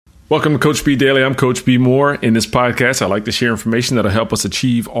Welcome to Coach B Daily. I'm Coach B Moore. In this podcast, I like to share information that'll help us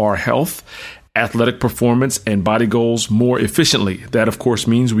achieve our health, athletic performance, and body goals more efficiently. That, of course,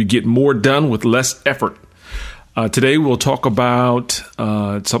 means we get more done with less effort. Today, we'll talk about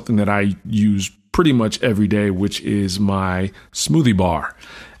something that I use pretty much every day, which is my smoothie bar.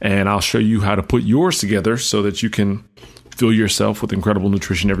 And I'll show you how to put yours together so that you can fill yourself with incredible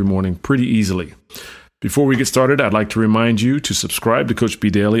nutrition every morning pretty easily. Before we get started, I'd like to remind you to subscribe to Coach B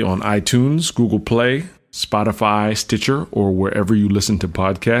Daily on iTunes, Google Play, Spotify, Stitcher, or wherever you listen to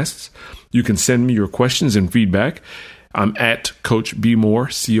podcasts. You can send me your questions and feedback. I'm at Coach B Moore,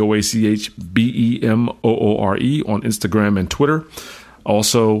 CoachBemoore on Instagram and Twitter.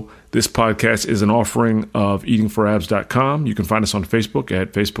 Also, this podcast is an offering of eatingforabs.com. You can find us on Facebook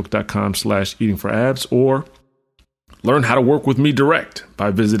at facebook.com/eatingforabs, or learn how to work with me direct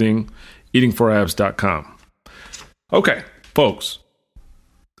by visiting eatingforabs.com. Okay, folks,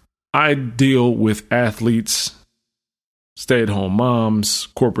 I deal with athletes, stay-at-home moms,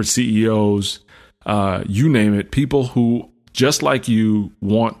 corporate CEOs, you name it, people who, just like you,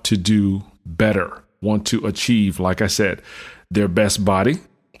 want to do better, want to achieve, like I said, their best body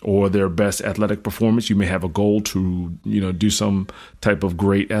or their best athletic performance. You may have a goal to, do some type of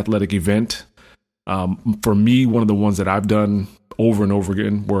great athletic event. For me, one of the ones that I've done over and over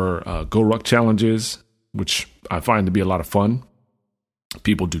again were Go Ruck challenges, which I find to be a lot of fun.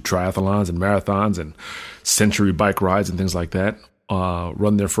 People do triathlons and marathons and century bike rides and things like that.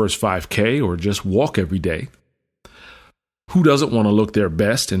 Run their first 5K or just walk every day. Who doesn't want to look their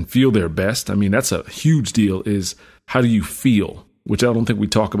best and feel their best? I mean, that's a huge deal, is how do you feel, which I don't think we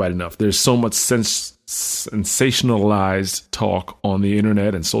talk about enough. There's so much sensationalized talk on the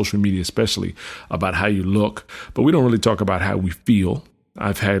internet and social media, especially, about how you look, but we don't really talk about how we feel.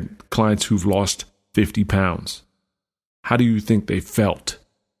 I've had clients who've lost 50 pounds. How do you think they felt?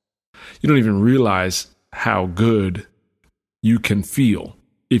 You don't even realize how good you can feel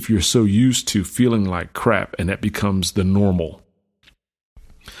if you're so used to feeling like crap, and that becomes the normal.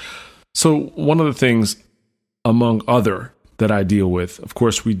 So one of the things, among other, that I deal with, of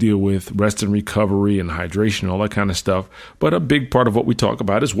course, we deal with rest and recovery and hydration, all that kind of stuff. But a big part of what we talk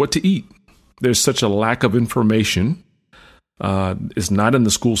about is what to eat. There's such a lack of information. It's not in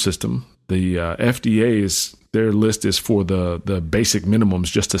the school system. The FDA their list is for the basic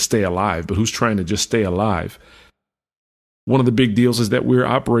minimums just to stay alive. But who's trying to just stay alive? One of the big deals is that we're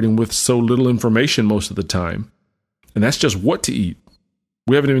operating with so little information most of the time. And that's just what to eat.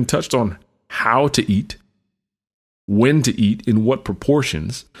 We haven't even touched on how to eat, when to eat, in what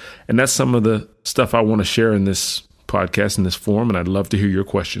proportions. And that's some of the stuff I want to share in this podcast, in this forum, and I'd love to hear your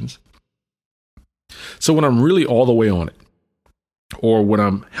questions. So when I'm really all the way on it, or when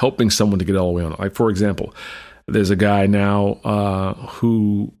I'm helping someone to get all the way on it, like, for example, there's a guy now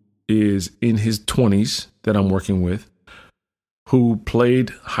who is in his 20s that I'm working with, who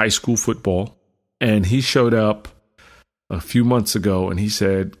played high school football, and he showed up a few months ago and he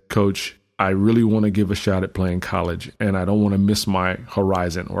said, "Coach, I really want to give a shot at playing college, and I don't want to miss my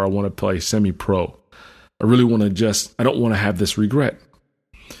horizon, or I want to play semi-pro. I really want to I don't want to have this regret."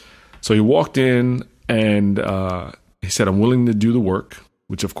 So he walked in and he said, "I'm willing to do the work,"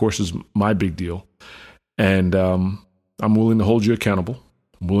 which of course is my big deal. "And I'm willing to hold you accountable.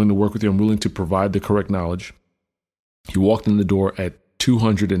 I'm willing to work with you. I'm willing to provide the correct knowledge." He walked in the door at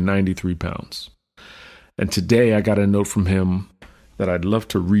 293 pounds. And today I got a note from him that I'd love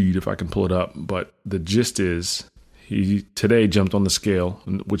to read if I can pull it up. But the gist is, he today jumped on the scale,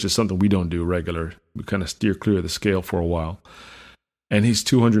 which is something we don't do regular. We kind of steer clear of the scale for a while. And he's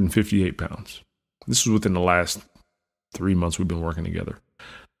 258 pounds. This was within the last 3 months we've been working together.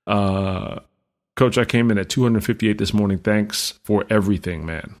 "Coach, I came in at 258 this morning. Thanks for everything,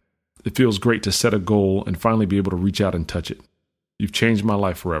 man. It feels great to set a goal and finally be able to reach out and touch it. You've changed my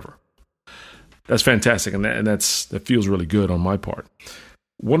life forever." That's fantastic, and that feels really good on my part.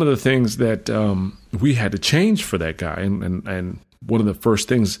 One of the things that we had to change for that guy, and one of the first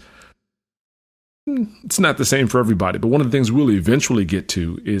things, it's not the same for everybody, but one of the things we'll eventually get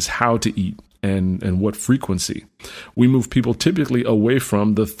to is how to eat and what frequency. We move people typically away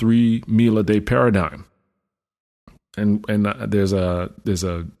from the 3-meal-a-day paradigm. And there's a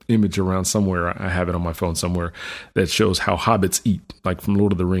image around somewhere, I have it on my phone somewhere, that shows how hobbits eat, like from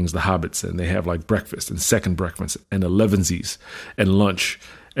Lord of the Rings, the hobbits, and they have like breakfast and second breakfast and elevensies and lunch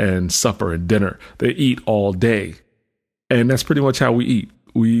and supper and dinner. They eat all day. And that's pretty much how we eat.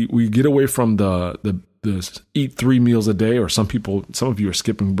 We get away from the eat 3 meals a day, or some of you are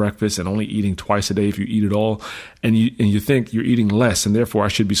skipping breakfast and only eating twice a day if you eat at all. And you think you're eating less and therefore I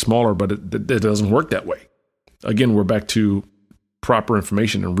should be smaller, but it doesn't work that way. Again, we're back to proper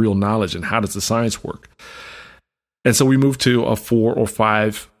information and real knowledge and how does the science work. And so we moved to a 4 or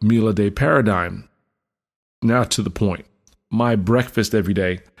 5 meal a day paradigm. Now to the point. My breakfast every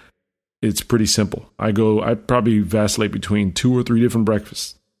day, it's pretty simple. I probably vacillate between 2 or 3 different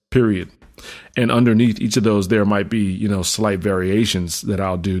breakfasts, period. And underneath each of those, there might be, slight variations that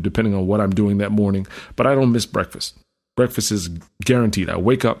I'll do depending on what I'm doing that morning. But I don't miss breakfast. Breakfast is guaranteed. I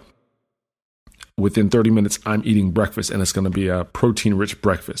wake up, within 30 minutes, I'm eating breakfast, and it's going to be a protein-rich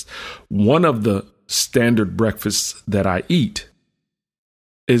breakfast. One of the standard breakfasts that I eat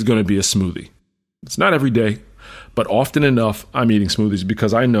is going to be a smoothie. It's not every day, but often enough, I'm eating smoothies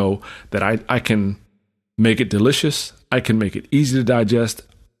because I know that I can make it delicious. I can make it easy to digest.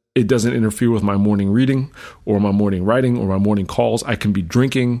 It doesn't interfere with my morning reading or my morning writing or my morning calls. I can be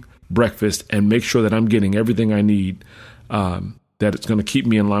drinking breakfast and make sure that I'm getting everything I need, that it's going to keep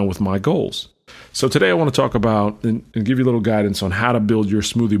me in line with my goals. So today I want to talk about and give you a little guidance on how to build your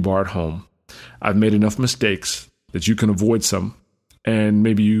smoothie bar at home. I've made enough mistakes that you can avoid some, and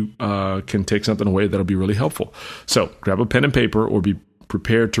maybe you can take something away that'll be really helpful. So grab a pen and paper or be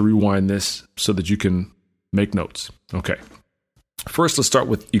prepared to rewind this so that you can make notes. Okay. First, let's start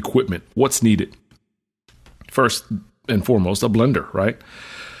with equipment. What's needed? First and foremost, a blender, right?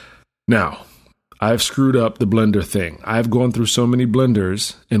 Now, I've screwed up the blender thing. I've gone through so many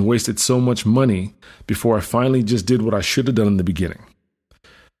blenders and wasted so much money before I finally just did what I should have done in the beginning.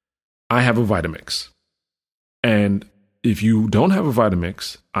 I have a Vitamix. And if you don't have a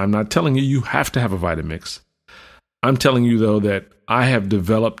Vitamix, I'm not telling you you have to have a Vitamix. I'm telling you, though, that I have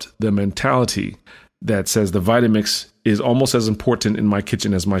developed the mentality that says the Vitamix is almost as important in my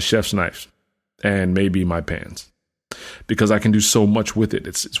kitchen as my chef's knife and maybe my pans, because I can do so much with it.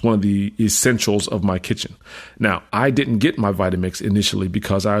 It's one of the essentials of my kitchen. Now, I didn't get my Vitamix initially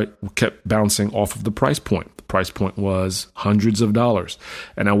because I kept bouncing off of the price point. The price point was hundreds of dollars,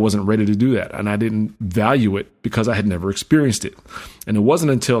 and I wasn't ready to do that. And I didn't value it because I had never experienced it. And it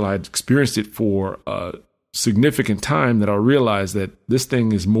wasn't until I'd experienced it for a significant time that I realized that this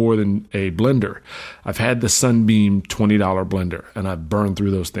thing is more than a blender. I've had the Sunbeam $20 blender, and I've burned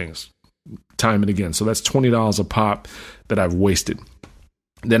through those things time and again. So that's $20 a pop that I've wasted.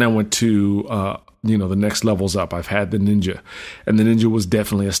 Then I went to, the next levels up. I've had the Ninja, and the Ninja was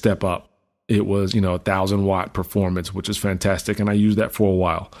definitely a step up. It was, 1,000-watt performance, which is fantastic. And I used that for a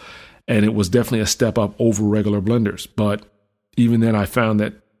while, and it was definitely a step up over regular blenders. But even then I found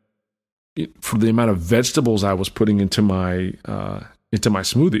that for the amount of vegetables I was putting into my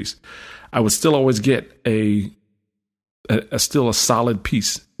smoothies, I would still always get a solid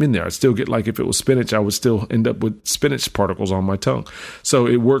piece in there. I'd still get, like, if it was spinach, I would still end up with spinach particles on my tongue. So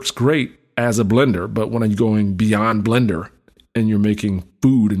it works great as a blender, but when you're going beyond blender and you're making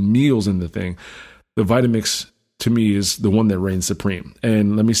food and meals in the thing, the Vitamix to me is the one that reigns supreme.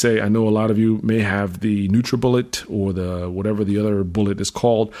 And let me say, I know a lot of you may have the NutriBullet or the whatever the other bullet is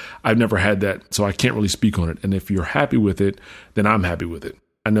called. I've never had that, so I can't really speak on it. And if you're happy with it, then I'm happy with it.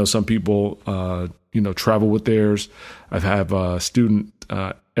 I know some people, travel with theirs. I have a student,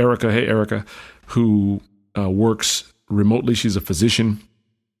 Erica. Hey, Erica, who works remotely. She's a physician.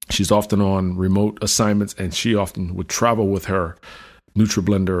 She's often on remote assignments, and she often would travel with her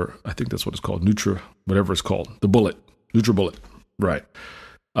NutriBlender. I think that's what it's called, whatever it's called, the bullet, NutriBullet, right?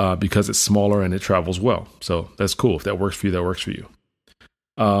 Because it's smaller and it travels well. So that's cool. If that works for you, that works for you.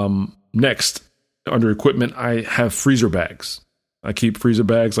 Next, under equipment, I have freezer bags. I keep freezer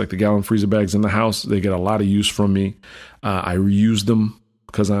bags, like the gallon freezer bags, in the house. They get a lot of use from me. I reuse them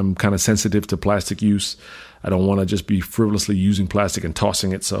because I'm kind of sensitive to plastic use. I don't want to just be frivolously using plastic and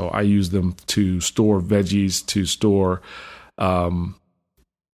tossing it. So I use them to store veggies, to store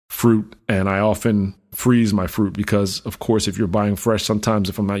fruit, and I often freeze my fruit because, of course, if you're buying fresh, sometimes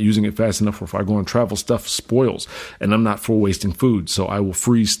if I'm not using it fast enough or if I go on travel, stuff spoils, and I'm not for wasting food. So I will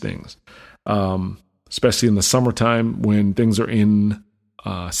freeze things. Especially in the summertime when things are in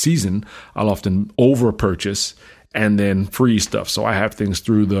season, I'll often over purchase and then freeze stuff. So I have things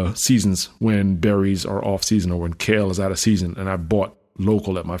through the seasons when berries are off season or when kale is out of season, and I bought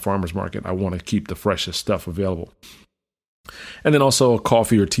local at my farmer's market. I want to keep the freshest stuff available. And then also a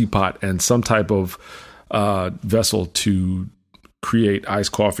coffee or teapot and some type of vessel to create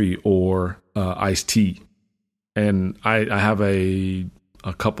iced coffee or iced tea. And I have a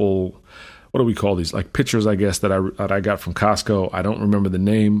couple, what do we call these? Like pitchers, I guess, that I got from Costco. I don't remember the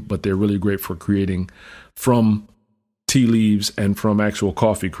name, but they're really great for creating from tea leaves and from actual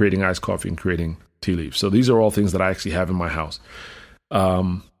coffee, creating iced coffee and creating tea leaves. So these are all things that I actually have in my house.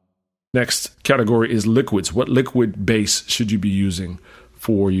 Next category is liquids. What liquid base should you be using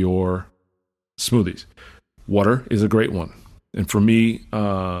for your smoothies? Water is a great one. And for me,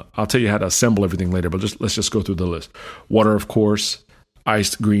 I'll tell you how to assemble everything later, but let's just go through the list. Water, of course.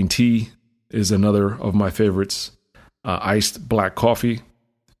 Iced green tea is another of my favorites. Iced black coffee,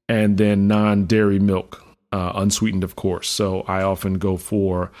 and then non-dairy milk, unsweetened, of course. So I often go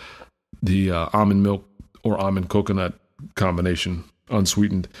for the almond milk or almond coconut combination,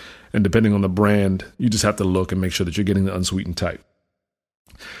 unsweetened. And depending on the brand, you just have to look and make sure that you're getting the unsweetened type.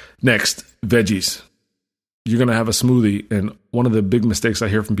 Next, veggies. You're going to have a smoothie, and one of the big mistakes I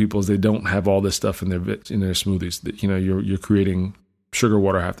hear from people is they don't have all this stuff in their smoothies. That, you're creating sugar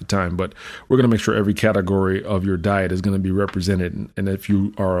water half the time, but we're going to make sure every category of your diet is going to be represented. And if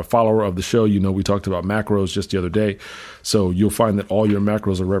you are a follower of the show, we talked about macros just the other day. So you'll find that all your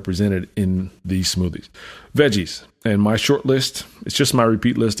macros are represented in these smoothies. Veggies. And my short list, it's just my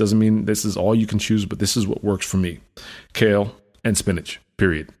repeat list. Doesn't mean this is all you can choose, but this is what works for me. Kale and spinach,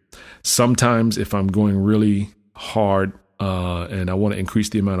 period. Sometimes if I'm going really hard and I want to increase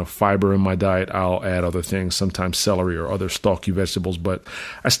the amount of fiber in my diet, I'll add other things, sometimes celery or other stalky vegetables, but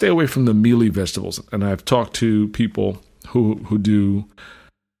I stay away from the mealy vegetables. And I've talked to people who do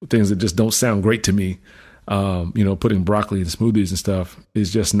things that just don't sound great to me. Putting broccoli in smoothies and stuff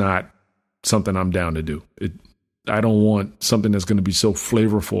is just not something I'm down to do. I don't want something that's going to be so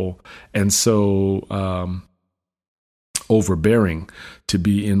flavorful and so overbearing to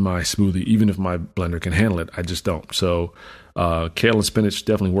be in my smoothie, even if my blender can handle it. I just don't. So kale and spinach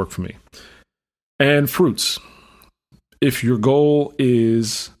definitely work for me. And fruits. If your goal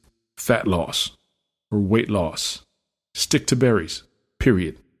is fat loss or weight loss, stick to berries,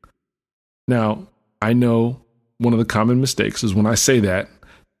 period. Now, I know one of the common mistakes is when I say that,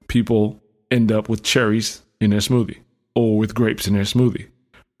 people end up with cherries in their smoothie or with grapes in their smoothie.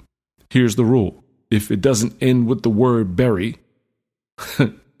 Here's the rule. If it doesn't end with the word berry,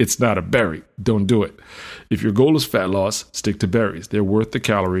 it's not a berry. Don't do it. If your goal is fat loss, stick to berries. They're worth the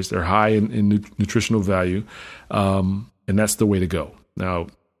calories. They're high in nutritional value. And that's the way to go. Now,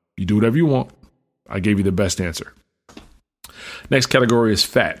 you do whatever you want. I gave you the best answer. Next category is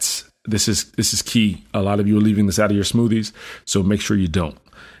fats. This is key. A lot of you are leaving this out of your smoothies, so make sure you don't.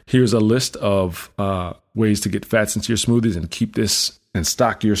 Here's a list of ways to get fats into your smoothies and keep this and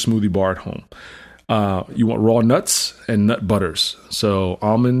stock your smoothie bar at home. You want raw nuts and nut butters. So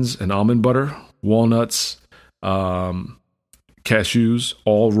almonds and almond butter, walnuts, cashews,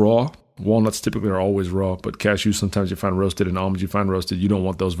 all raw. Walnuts typically are always raw, but cashews sometimes you find roasted and almonds you find roasted. You don't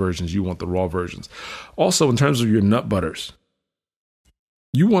want those versions. You want the raw versions. Also, in terms of your nut butters,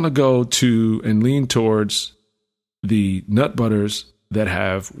 you want to go to and lean towards the nut butters that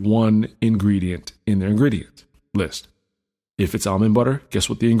have one ingredient in their ingredient list. If it's almond butter, guess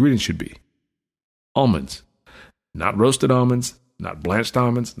what the ingredient should be? Almonds. Not roasted almonds, not blanched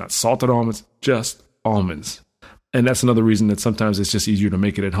almonds, not salted almonds, just almonds. And that's another reason that sometimes it's just easier to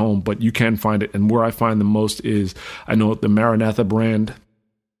make it at home, but you can find it. And where I find the most is, I know the Maranatha brand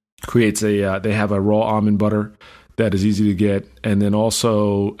creates they have a raw almond butter that is easy to get. And then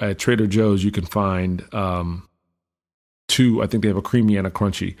also at Trader Joe's, you can find two, I think they have a creamy and a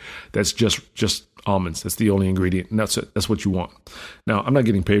crunchy. That's just almonds. That's the only ingredient, and that's it. That's what you want. Now, I'm not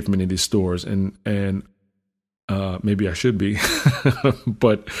getting paid from any of these stores, and maybe I should be,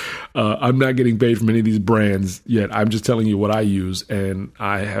 but I'm not getting paid from any of these brands yet. I'm just telling you what I use, and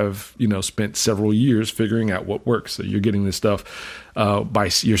I have spent several years figuring out what works. So you're getting this stuff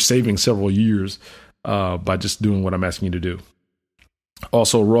you're saving several years by just doing what I'm asking you to do.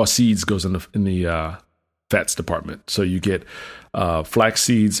 Also, raw seeds goes in the fats department. So you get flax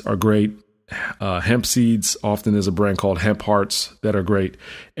seeds are great. Hemp seeds, often there's a brand called Hemp Hearts that are great.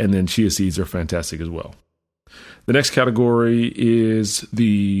 And then chia seeds are fantastic as well. The next category is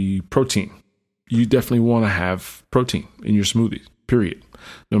the protein. You definitely want to have protein in your smoothie, period.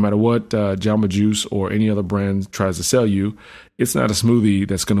 No matter what Jamba Juice or any other brand tries to sell you, it's not a smoothie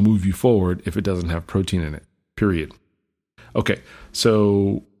that's going to move you forward if it doesn't have protein in it, period. Okay,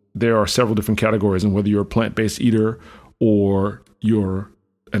 so there are several different categories, and whether you're a plant-based eater or you're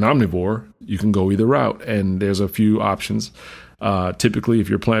an omnivore, you can go either route, and there's a few options. Typically, if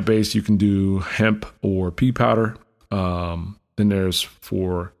you're plant-based, you can do hemp or pea powder. Then there's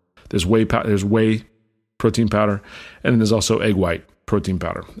whey protein powder, and then there's also egg white protein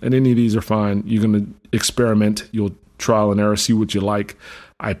powder. And any of these are fine. You're going to experiment. You'll trial and error, see what you like.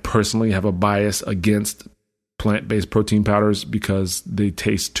 I personally have a bias against plant-based protein powders because they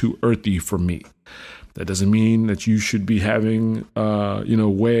taste too earthy for me. That doesn't mean that you should be having,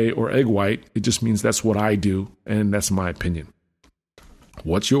 whey or egg white. It just means that's what I do, and that's my opinion.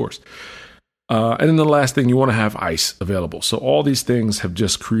 What's yours? And then the last thing, you want to have ice available. So all these things have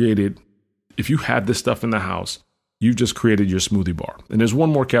just created, if you have this stuff in the house, you just created your smoothie bar. And there's one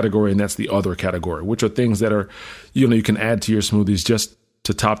more category, and that's the other category, which are things that are, you can add to your smoothies just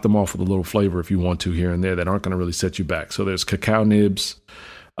to top them off with a little flavor if you want to here and there that aren't going to really set you back. So there's cacao nibs,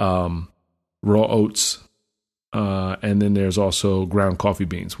 raw oats, and then there's also ground coffee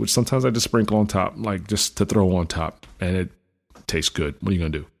beans, which sometimes I just sprinkle on top, like just to throw on top, and it tastes good. What are you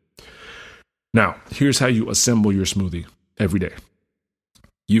going to do? Now, here's how you assemble your smoothie every day.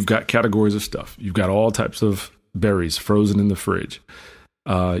 You've got categories of stuff. You've got all types of berries frozen in the fridge.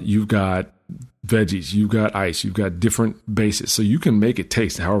 You've got veggies. You've got ice. You've got different bases. So you can make it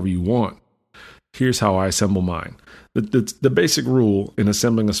taste however you want. Here's how I assemble mine. The basic rule in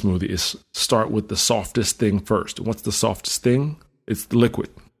assembling a smoothie is start with the softest thing first. What's the softest thing? It's the liquid.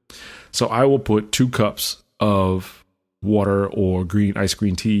 So I will put 2 cups of water or ice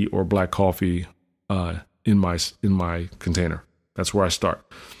green tea or black coffee in my container. That's where I start.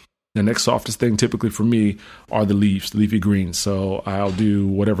 The next softest thing typically for me are the leafy greens. So I'll do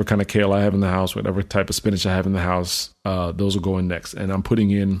whatever kind of kale I have in the house, whatever type of spinach I have in the house. Those will go in next. And I'm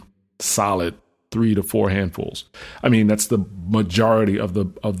putting in solid 3 to 4 handfuls. I mean, that's the majority of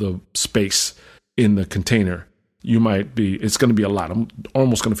the space in the container. It's going to be a lot. I'm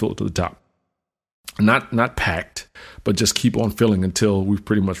almost going to fill it to the top. Not packed, but just keep on filling until we've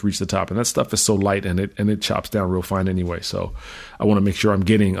pretty much reached the top. And that stuff is so light and it chops down real fine anyway. So I want to make sure I'm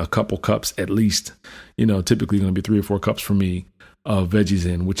getting a couple cups at least, typically going to be 3 or 4 cups for me of veggies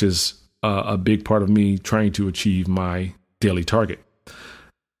in, which is a big part of me trying to achieve my daily target.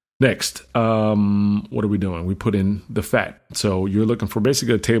 Next, what are we doing? We put in the fat. So you're looking for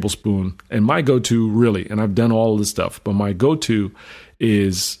basically a tablespoon. And my go-to really, and I've done all of this stuff, but my go-to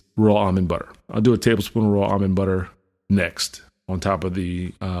is raw almond butter. I'll do a tablespoon of raw almond butter next on top of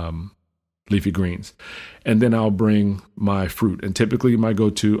the leafy greens. And then I'll bring my fruit. And typically my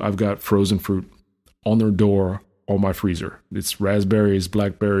go-to, I've got frozen fruit on their door on my freezer. It's raspberries,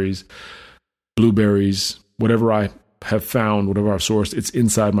 blackberries, blueberries, whatever I have found, whatever I've sourced, it's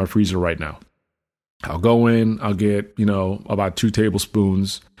inside my freezer right now. I'll go in, I'll get, about 2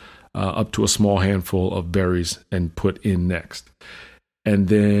 tablespoons up to a small handful of berries and put in next. And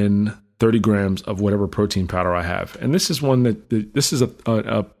then 30 grams of whatever protein powder I have. And this is one this is a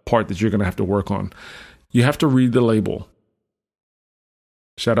part that you're going to have to work on. You have to read the label.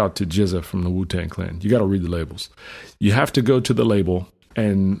 Shout out to Jizza from the Wu-Tang Clan. You got to read the labels. You have to go to the label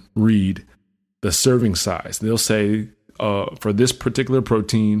and read the serving size. They'll say for this particular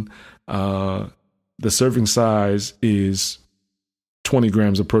protein, the serving size is 20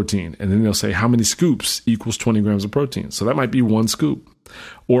 grams of protein. And then they'll say how many scoops equals 20 grams of protein. So that might be 1 scoop,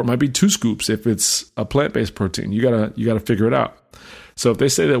 or it might be 2 scoops if it's a plant-based protein. You gotta figure it out. So if they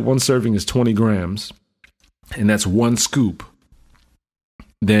say that 1 serving is 20 grams and that's 1 scoop,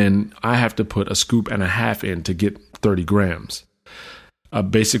 then I have to put a scoop and a half in to get 30 grams. A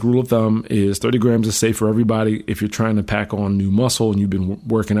basic rule of thumb is 30 grams is safe for everybody. If you're trying to pack on new muscle and you've been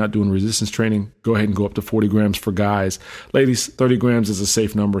working out, doing resistance training, go ahead and go up to 40 grams for guys. Ladies, 30 grams is a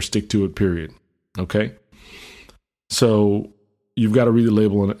safe number. Stick to it, period. Okay? So you've got to read the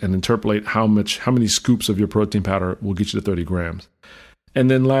label and interpolate how many scoops of your protein powder will get you to 30 grams. And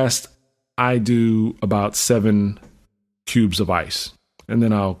then last, I do about 7 cubes of ice. And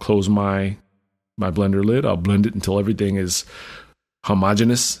then I'll close my blender lid. I'll blend it until everything is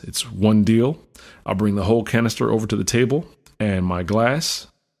homogeneous. It's one deal. I'll bring the whole canister over to the table and my glass,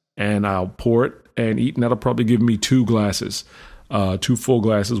 and I'll pour it and eat. And that'll probably give me 2 glasses, 2 full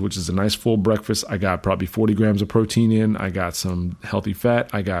glasses, which is a nice full breakfast. I got probably 40 grams of protein in. I got some healthy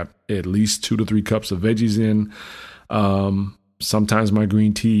fat. I got at least 2 to 3 cups of veggies in. Sometimes my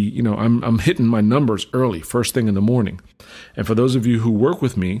green tea, I'm hitting my numbers early, first thing in the morning. And for those of you who work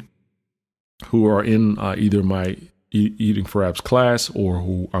with me, who are in either my Eating for Abs class or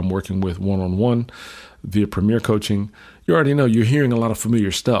who I'm working with one-on-one via Premier Coaching, you already know you're hearing a lot of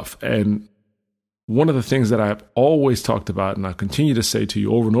familiar stuff. And one of the things that I've always talked about, and I continue to say to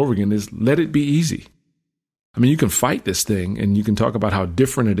you over and over again, is let it be easy. I mean, you can fight this thing and you can talk about how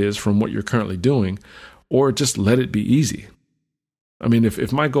different it is from what you're currently doing, or just let it be easy. I mean,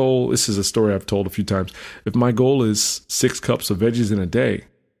 if my goal, this is a story I've told a few times, if my goal is 6 cups of veggies in a day,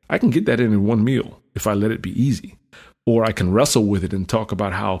 I can get that in one meal if I let it be easy. Or I can wrestle with it and talk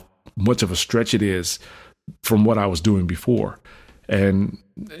about how much of a stretch it is from what I was doing before. And,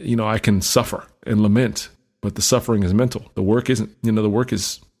 I can suffer and lament, but the suffering is mental. The work isn't, the work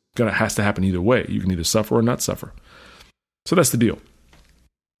has to happen either way. You can either suffer or not suffer. So that's the deal.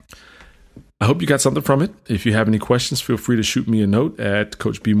 I hope you got something from it. If you have any questions, feel free to shoot me a note at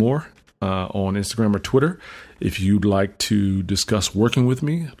Coach B. Moore on Instagram or Twitter. If you'd like to discuss working with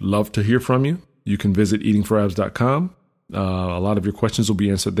me, love to hear from you. you can visit eatingforabs.com. A lot of your questions will be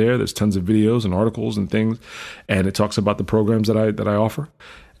answered there. There's tons of videos and articles and things, and it talks about the programs that I offer.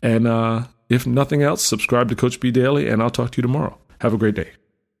 And if nothing else, subscribe to Coach B Daily, and I'll talk to you tomorrow. Have a great day.